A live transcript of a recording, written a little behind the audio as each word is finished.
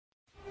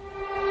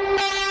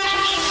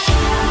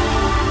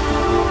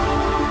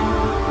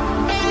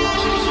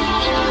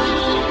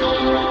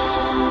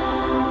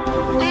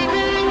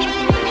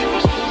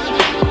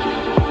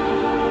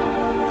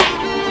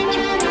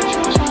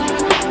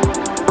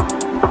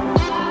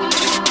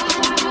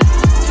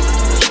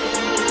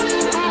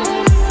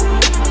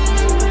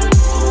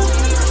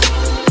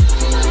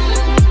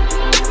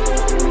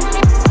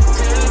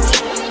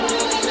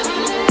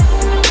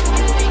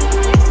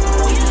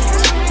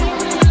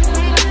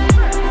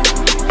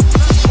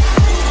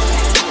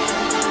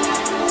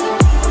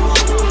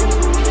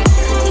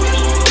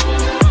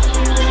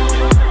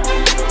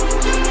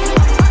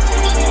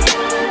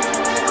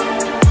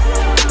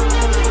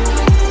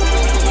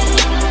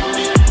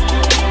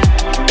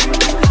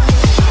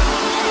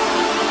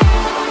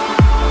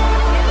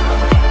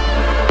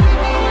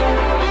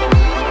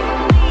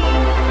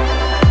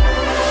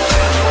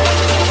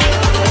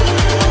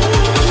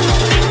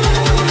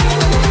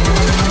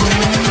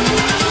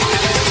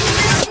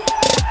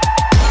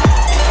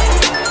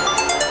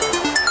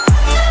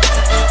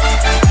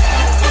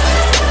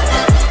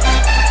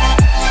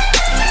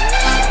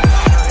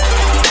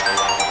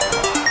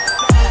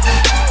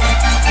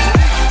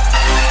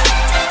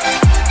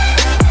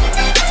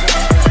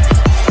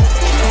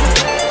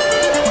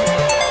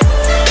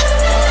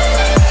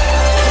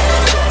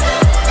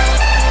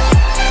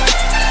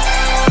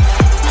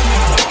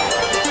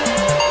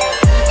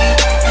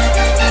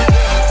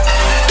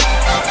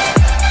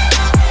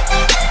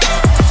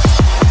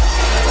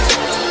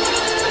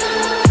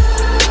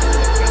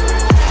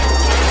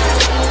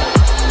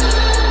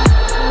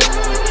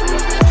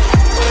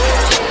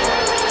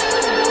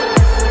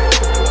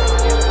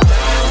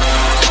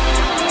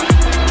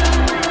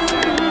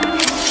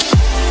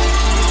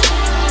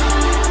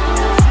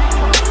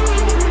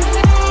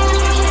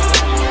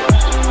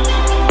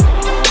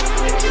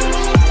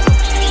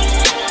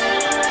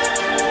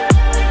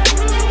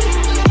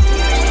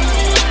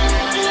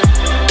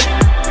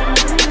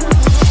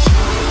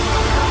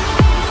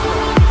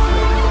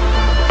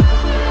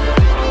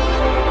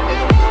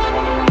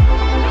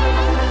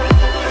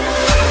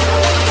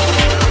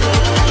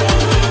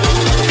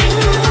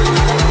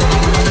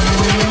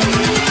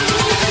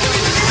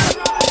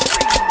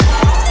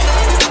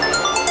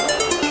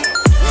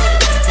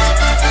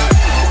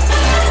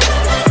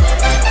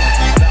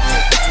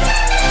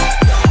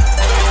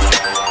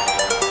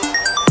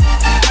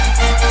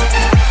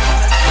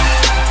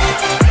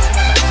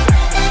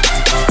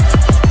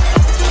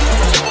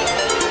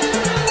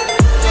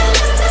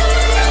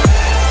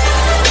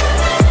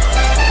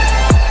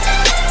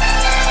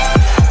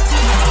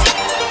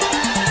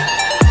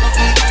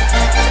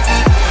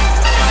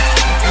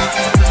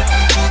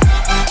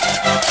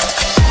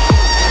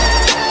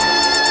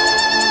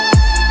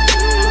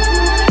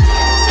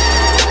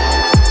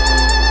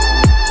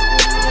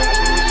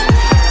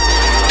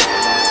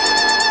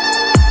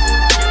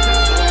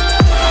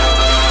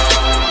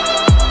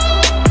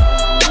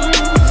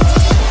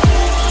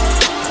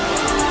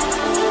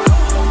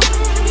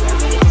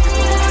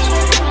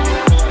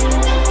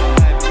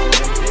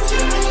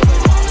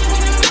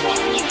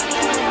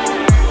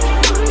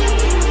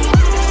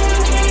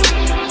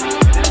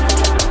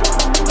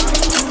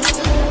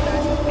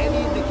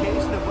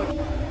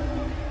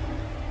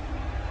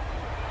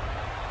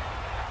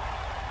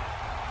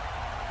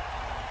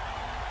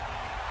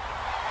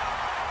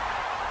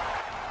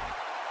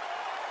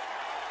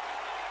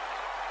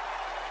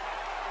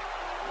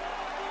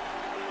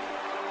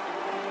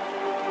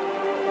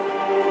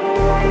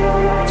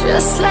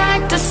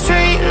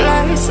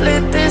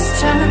lit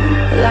this town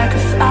like a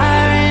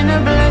fire in a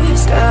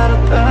blaze, gotta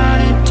burn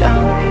it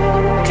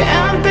down.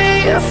 Can't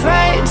be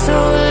afraid to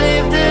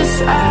leave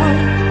this out.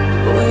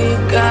 We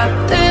got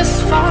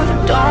this far,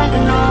 don't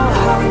know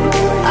how.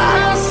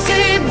 I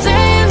see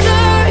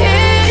danger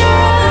in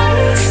your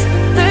eyes.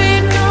 They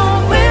know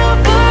we'll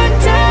burn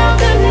down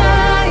the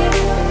night.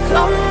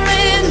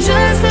 Coming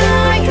just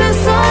like the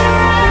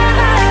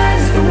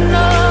sunrise. You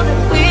know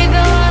that we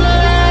gonna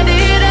light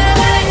it up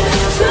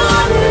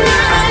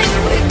tonight.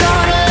 We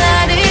gonna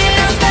light it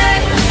up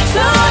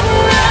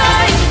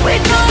tonight. We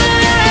gonna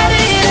light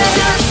it up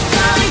just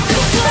like the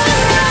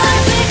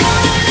sunrise. We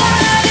gonna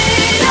light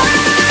it up.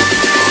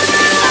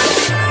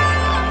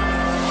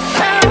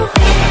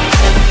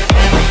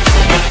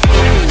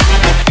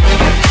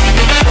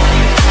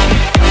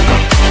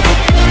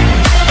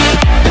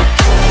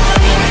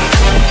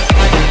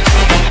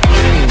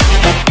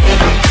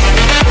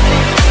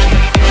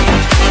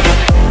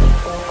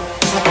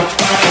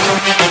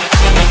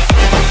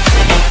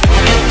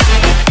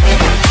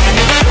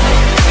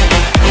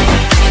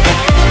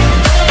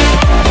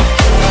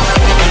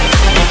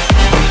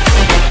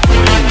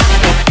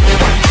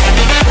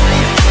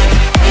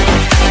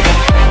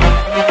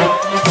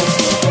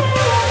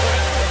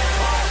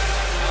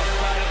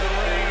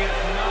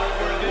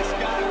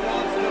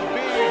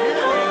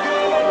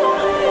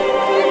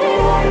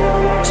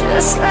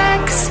 Just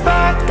like a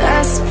spark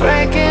that's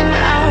breaking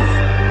out.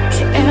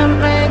 Can't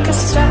make a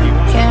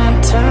stop,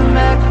 can't turn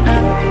back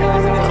now.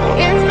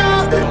 You know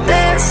that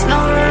there's no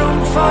room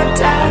for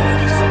doubt.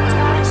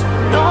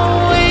 No,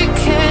 we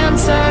can't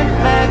turn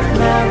back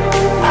now.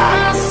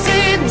 I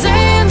see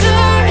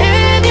danger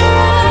in your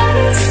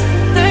eyes.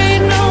 They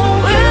know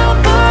we'll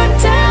burn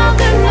down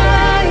the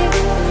night.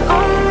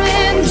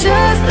 Coming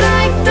just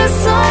like the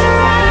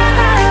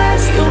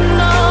sunrise. You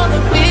know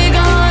that we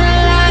gonna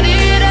light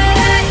it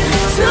up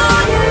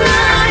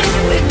tonight.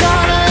 We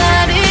gonna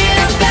light it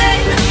up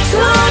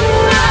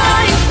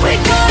tonight. We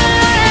gonna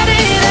light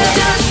it up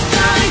just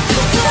like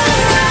the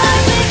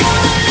sunrise. We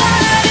gonna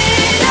light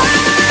it up.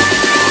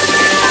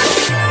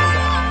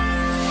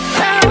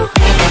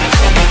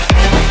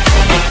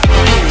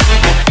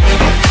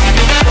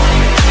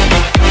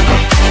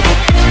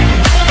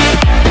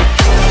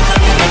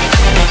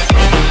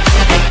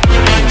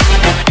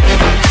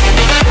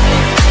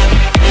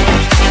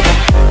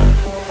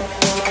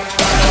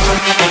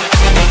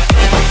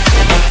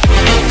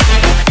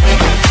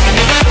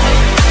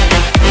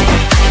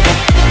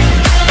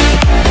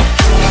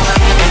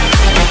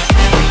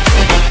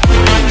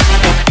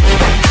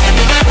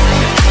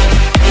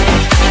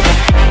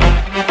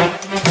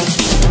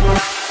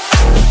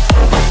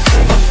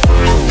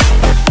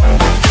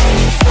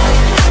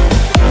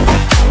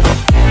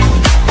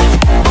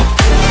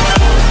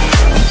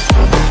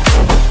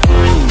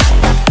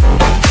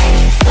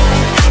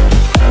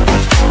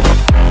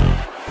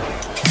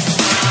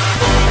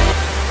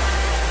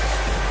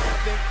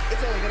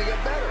 It's only gonna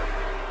get better.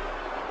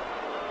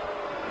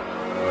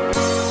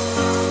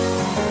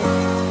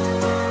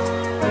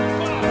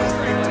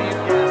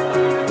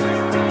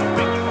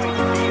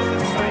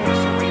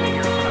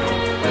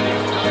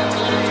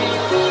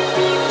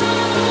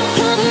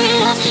 Cover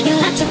it up, you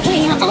like to play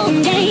your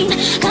own game.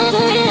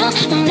 Cover it up,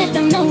 don't let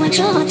them know what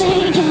you're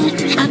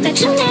thinking. I bet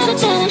you never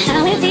tell them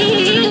how it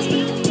feels.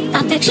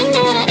 I bet you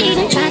never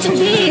even try to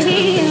be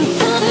real.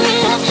 Cover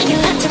it up, you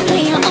like to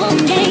play your own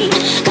game.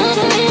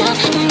 Cover it up,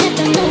 don't let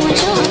them know what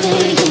you're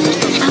thinking.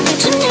 I bet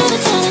you never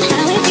tell them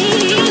how it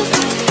feels.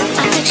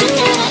 I bet you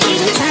never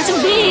even try to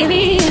be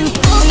real. I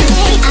bet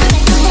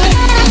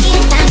you never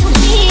even try to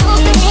be real. I bet you never even try to be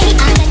real.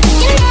 I bet you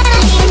never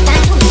even try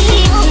to be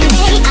real.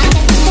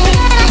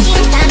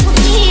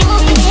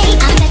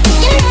 I bet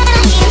you never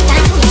even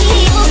try to be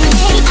real.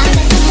 I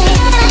bet you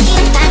never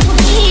even try to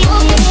be real.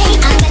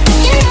 I bet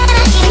you never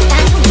even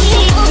try to be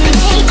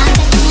real. I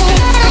bet you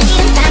never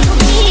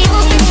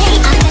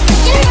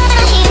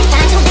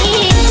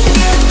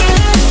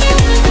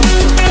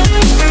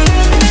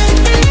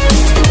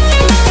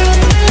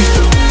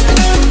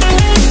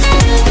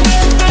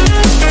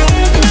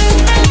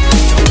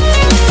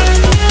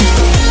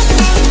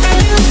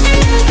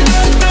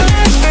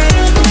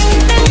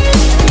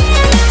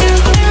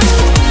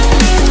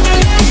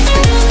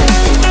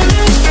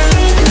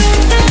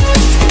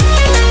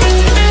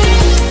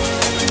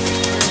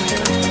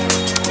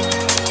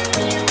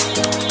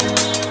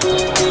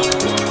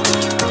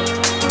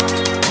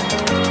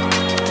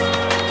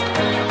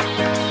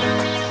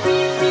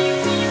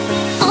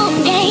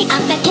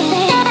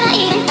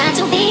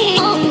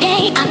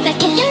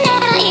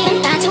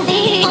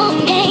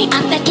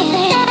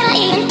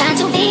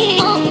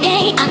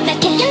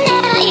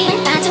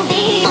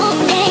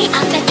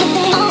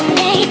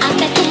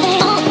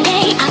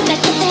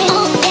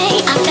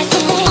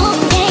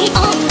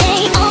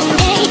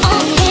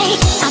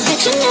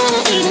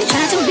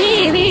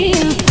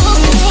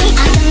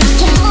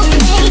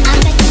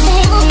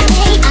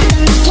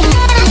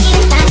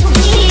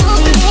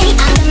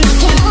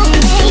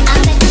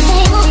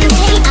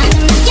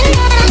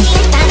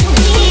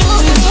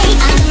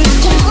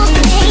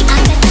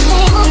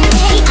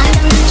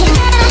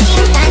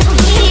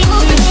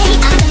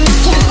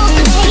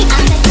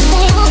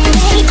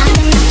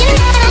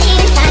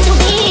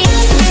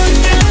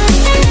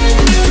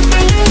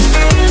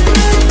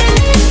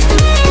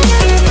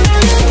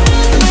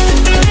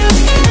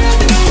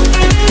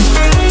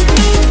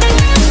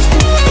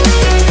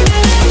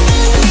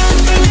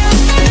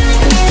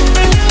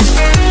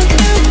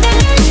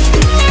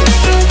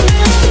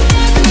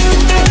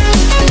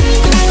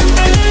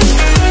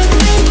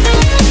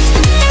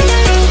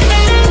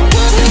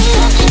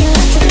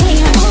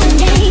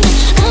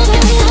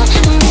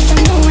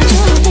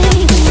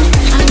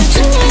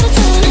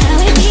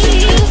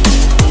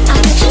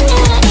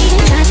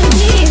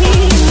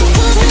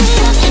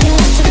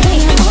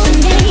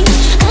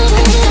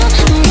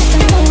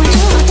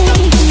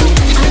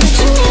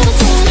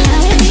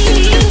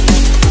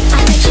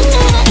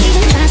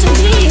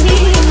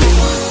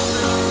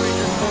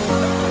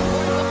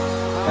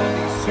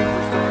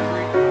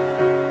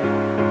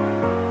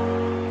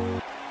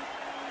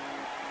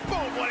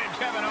put one in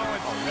Kevin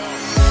Owens. Oh,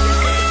 no.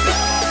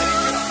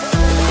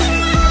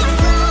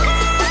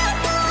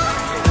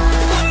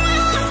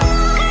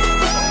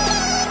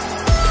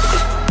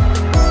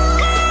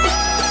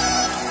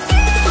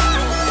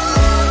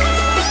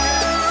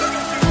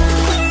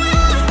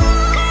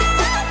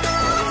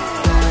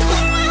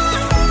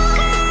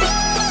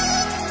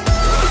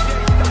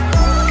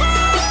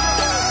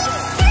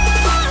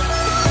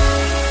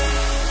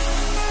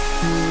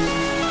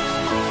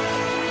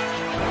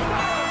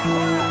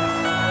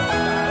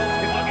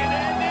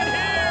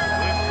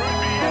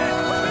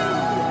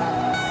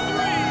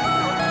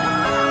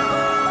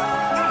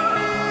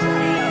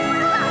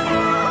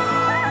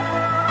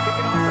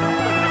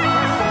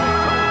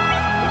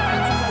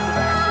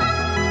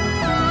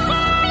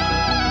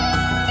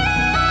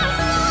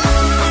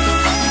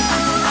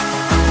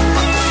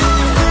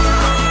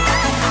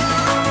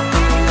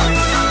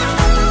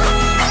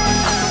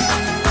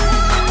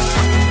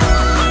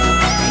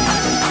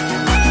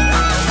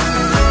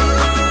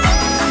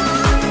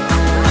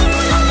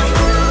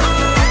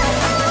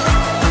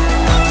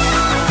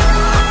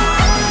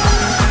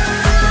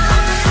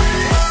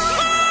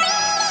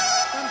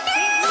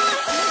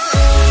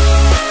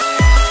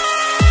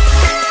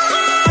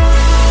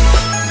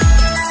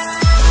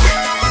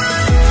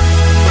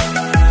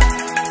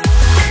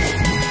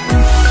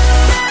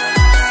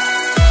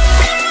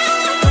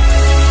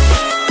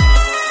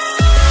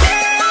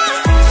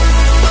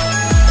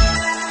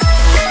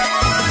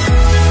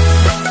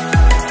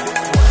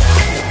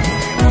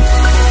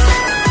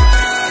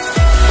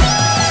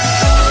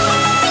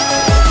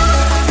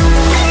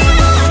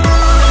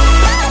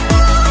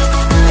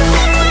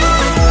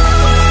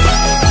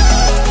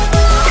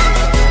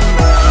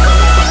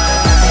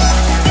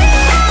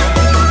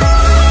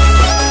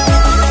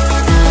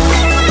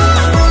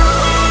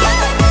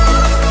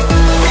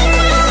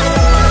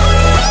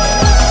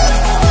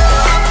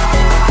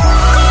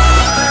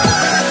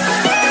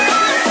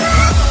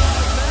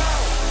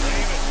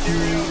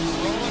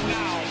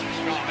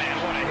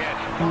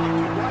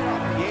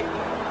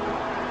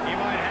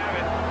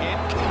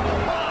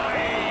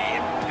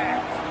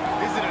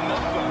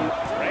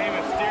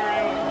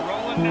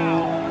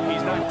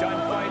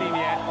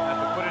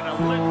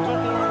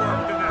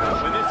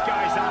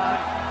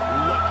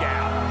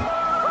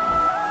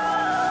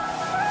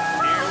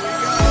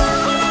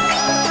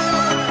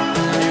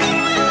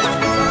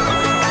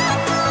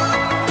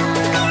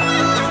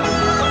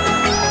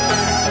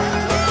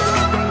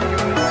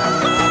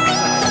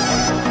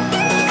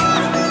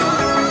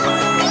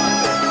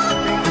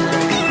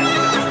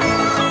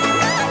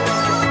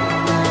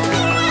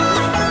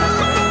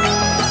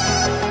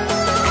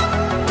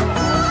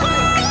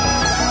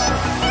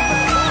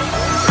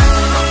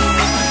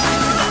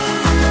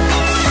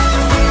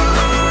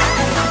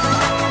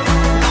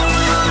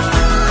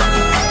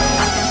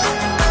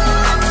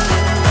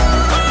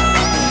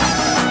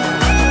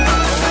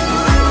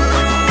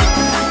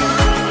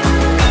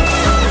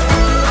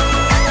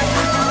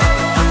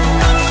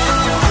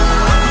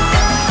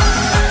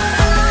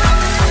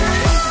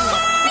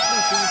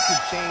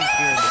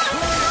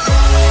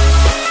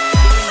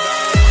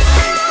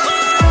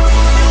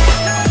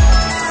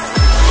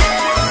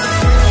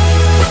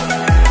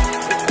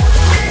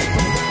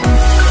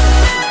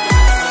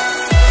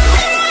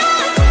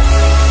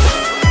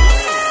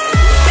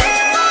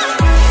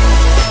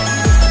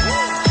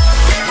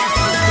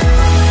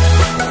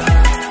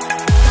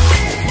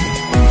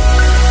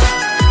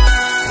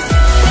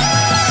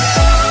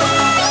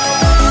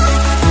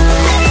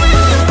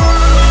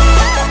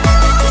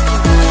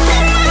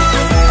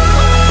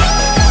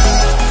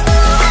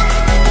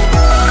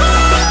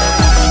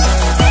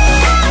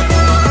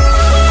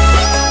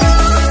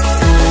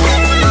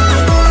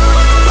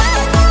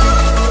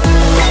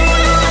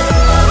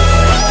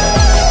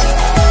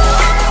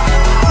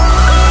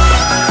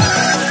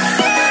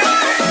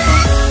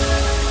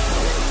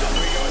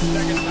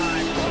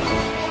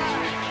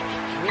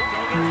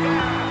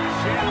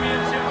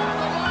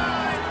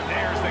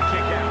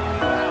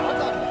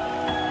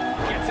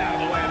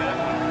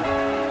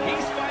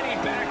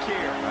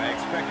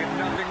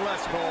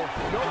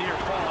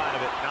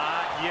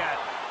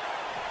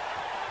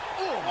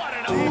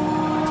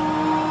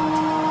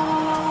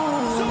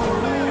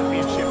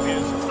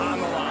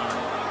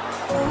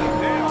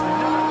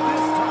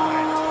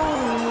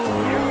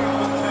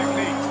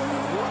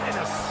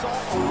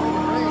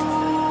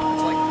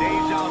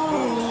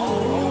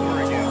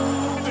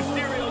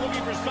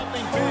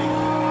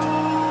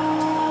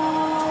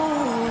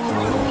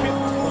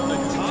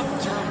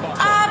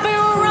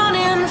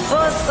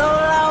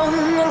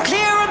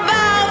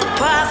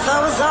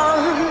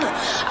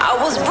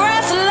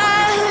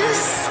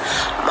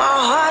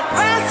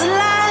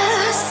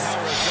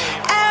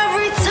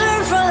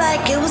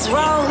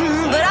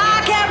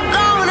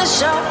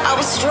 I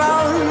was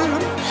strong,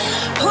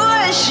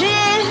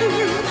 pushing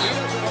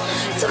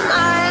to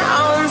my